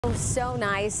Oh, so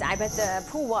nice. I bet the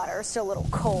pool water is still a little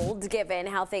cold given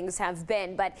how things have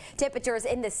been, but temperatures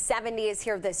in the 70s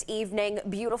here this evening.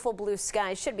 Beautiful blue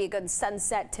skies. Should be a good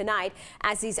sunset tonight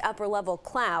as these upper level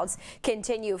clouds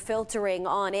continue filtering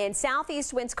on in.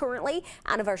 Southeast winds currently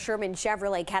out of our Sherman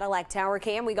Chevrolet Cadillac Tower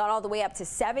Cam. We got all the way up to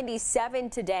 77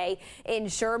 today in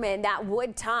Sherman. That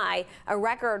would tie a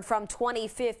record from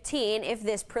 2015 if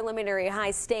this preliminary high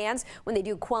stands when they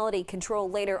do quality control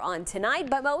later on tonight.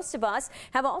 But most of us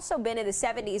have also been in the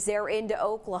 70s there into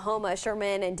Oklahoma.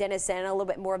 Sherman and Denison a little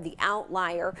bit more of the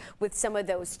outlier with some of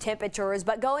those temperatures.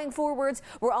 But going forwards,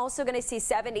 we're also going to see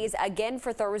 70s again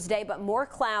for Thursday, but more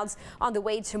clouds on the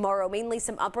way tomorrow. Mainly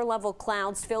some upper level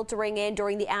clouds filtering in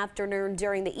during the afternoon,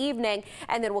 during the evening,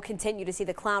 and then we'll continue to see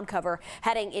the cloud cover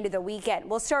heading into the weekend.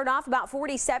 We'll start off about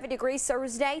 47 degrees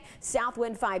Thursday, south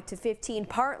wind 5 to 15,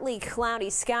 partly cloudy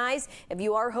skies. If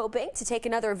you are hoping to take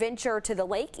another venture to the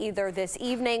lake either this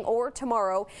evening or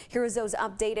tomorrow, here's those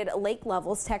updated lake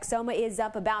levels. Texoma is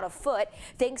up about a foot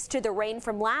thanks to the rain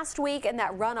from last week, and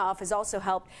that runoff has also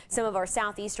helped some of our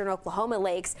southeastern Oklahoma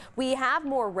lakes. We have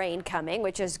more rain coming,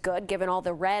 which is good given all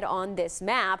the red on this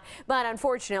map, but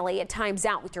unfortunately it times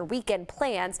out with your weekend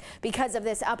plans because of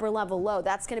this upper level low.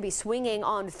 That's going to be swinging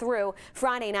on through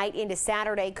Friday night into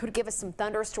Saturday. Could give us some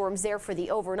thunderstorms there for the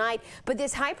overnight, but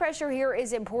this high pressure here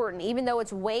is important. Even though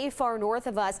it's way far north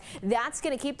of us, that's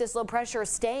going to keep this low pressure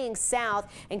staying south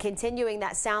and continuing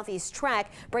that southeast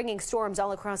trek, bringing storms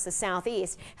all across the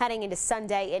southeast heading into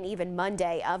Sunday and even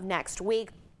Monday of next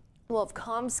week. We'll have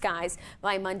calm skies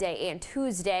by Monday and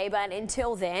Tuesday, but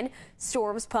until then,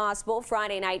 storms possible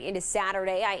Friday night into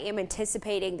Saturday. I am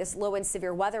anticipating this low and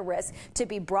severe weather risk to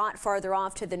be brought farther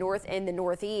off to the north and the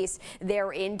northeast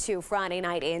there into Friday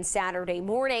night and Saturday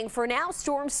morning. For now,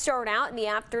 storms start out in the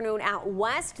afternoon out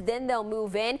west, then they'll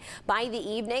move in by the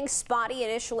evening. Spotty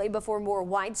initially before more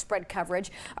widespread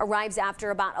coverage arrives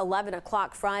after about 11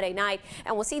 o'clock Friday night,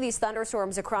 and we'll see these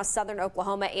thunderstorms across southern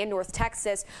Oklahoma and North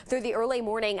Texas through the early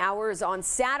morning hours on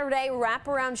Saturday.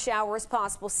 Wraparound showers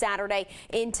possible Saturday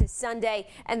into Sunday,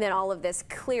 and then all of this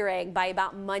clearing by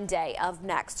about Monday of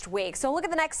next week. So look at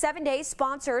the next 7 days,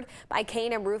 sponsored by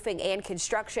K&M Roofing and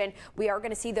Construction. We are going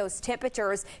to see those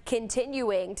temperatures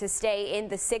continuing to stay in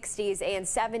the 60s and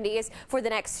 70s for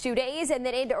the next 2 days, and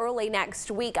then into early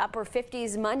next week. Upper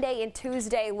 50s Monday and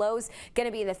Tuesday, lows going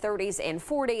to be in the 30s and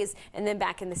 40s, and then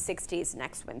back in the 60s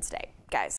next Wednesday. Guys.